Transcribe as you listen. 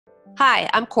Hi,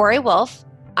 I'm Corey Wolf.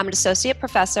 I'm an associate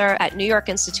professor at New York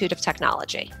Institute of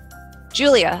Technology.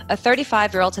 Julia, a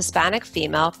 35-year-old Hispanic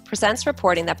female, presents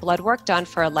reporting that blood work done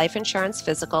for a life insurance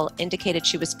physical indicated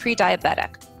she was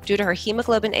pre-diabetic due to her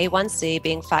hemoglobin A1C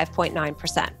being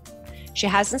 5.9%. She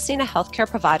hasn't seen a healthcare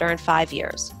provider in 5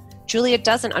 years. Julia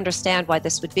doesn't understand why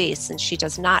this would be since she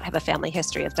does not have a family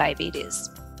history of diabetes.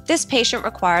 This patient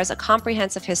requires a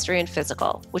comprehensive history and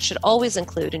physical, which should always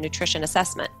include a nutrition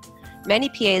assessment. Many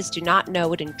PAs do not know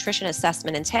what a nutrition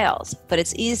assessment entails, but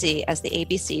it's easy as the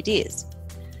ABCDs.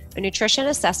 A nutrition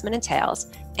assessment entails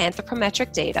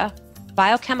anthropometric data,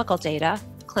 biochemical data,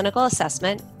 clinical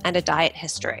assessment, and a diet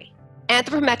history.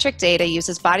 Anthropometric data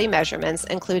uses body measurements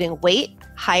including weight,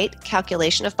 height,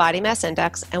 calculation of body mass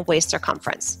index, and waist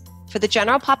circumference. For the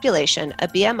general population, a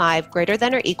BMI of greater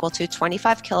than or equal to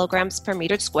 25 kilograms per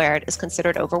meter squared is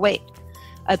considered overweight.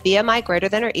 A BMI greater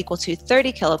than or equal to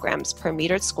 30 kilograms per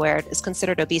meter squared is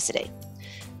considered obesity.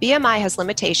 BMI has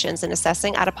limitations in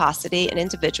assessing adiposity in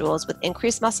individuals with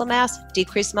increased muscle mass,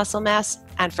 decreased muscle mass,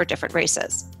 and for different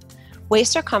races.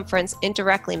 Waist circumference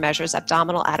indirectly measures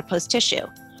abdominal adipose tissue.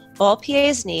 All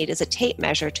PAs need is a tape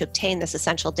measure to obtain this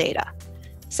essential data.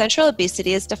 Central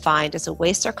obesity is defined as a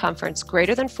waist circumference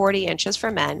greater than 40 inches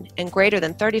for men and greater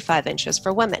than 35 inches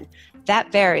for women.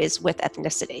 That varies with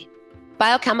ethnicity.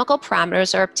 Biochemical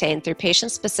parameters are obtained through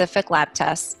patient-specific lab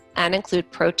tests and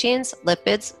include proteins,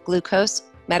 lipids, glucose,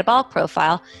 metabolic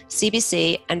profile,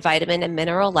 CBC, and vitamin and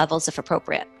mineral levels if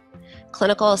appropriate.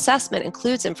 Clinical assessment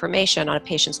includes information on a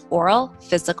patient's oral,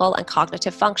 physical, and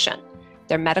cognitive function,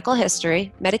 their medical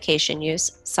history, medication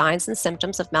use, signs and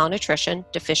symptoms of malnutrition,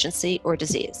 deficiency, or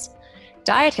disease.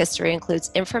 Diet history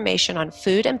includes information on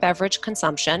food and beverage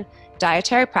consumption,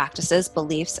 dietary practices,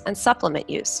 beliefs, and supplement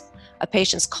use. A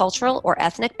patient's cultural or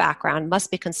ethnic background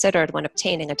must be considered when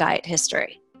obtaining a diet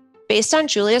history. Based on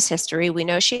Julia's history, we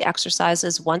know she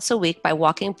exercises once a week by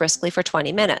walking briskly for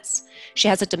 20 minutes. She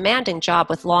has a demanding job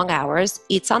with long hours,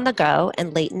 eats on the go,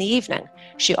 and late in the evening.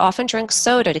 She often drinks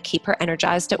soda to keep her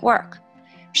energized at work.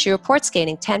 She reports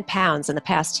gaining 10 pounds in the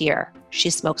past year.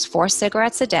 She smokes 4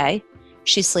 cigarettes a day.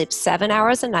 She sleeps 7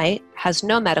 hours a night, has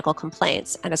no medical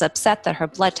complaints, and is upset that her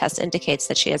blood test indicates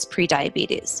that she has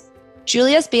prediabetes.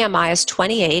 Julia's BMI is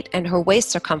 28 and her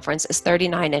waist circumference is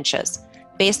 39 inches.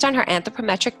 Based on her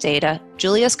anthropometric data,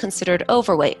 Julia is considered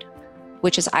overweight,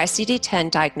 which is ICD-10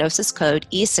 diagnosis code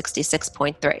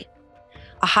E66.3.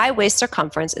 A high waist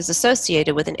circumference is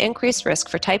associated with an increased risk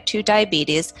for type 2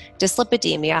 diabetes,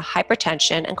 dyslipidemia,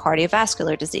 hypertension, and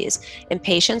cardiovascular disease in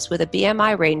patients with a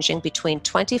BMI ranging between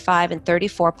 25 and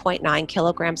 34.9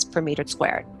 kilograms per meter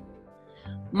squared.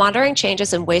 Monitoring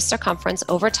changes in waist circumference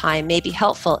over time may be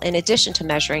helpful in addition to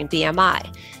measuring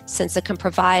BMI, since it can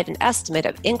provide an estimate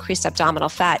of increased abdominal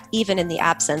fat even in the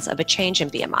absence of a change in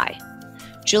BMI.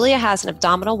 Julia has an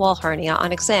abdominal wall hernia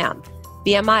on exam.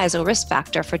 BMI is a risk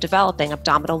factor for developing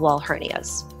abdominal wall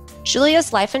hernias.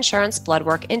 Julia's life insurance blood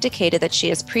work indicated that she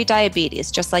has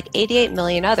prediabetes, just like 88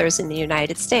 million others in the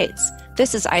United States.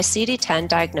 This is ICD-10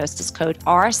 diagnosis code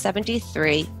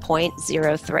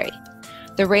R73.03.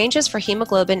 The ranges for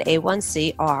hemoglobin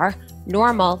A1C are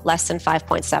normal less than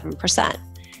 5.7%,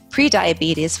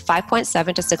 prediabetes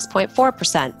 5.7 to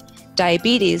 6.4%,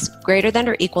 diabetes greater than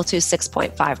or equal to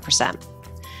 6.5%.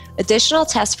 Additional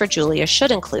tests for Julia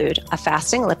should include a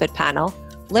fasting lipid panel,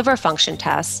 liver function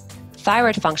tests,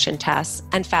 thyroid function tests,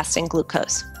 and fasting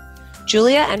glucose.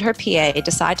 Julia and her PA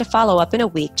decide to follow up in a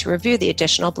week to review the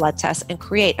additional blood tests and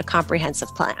create a comprehensive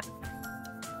plan.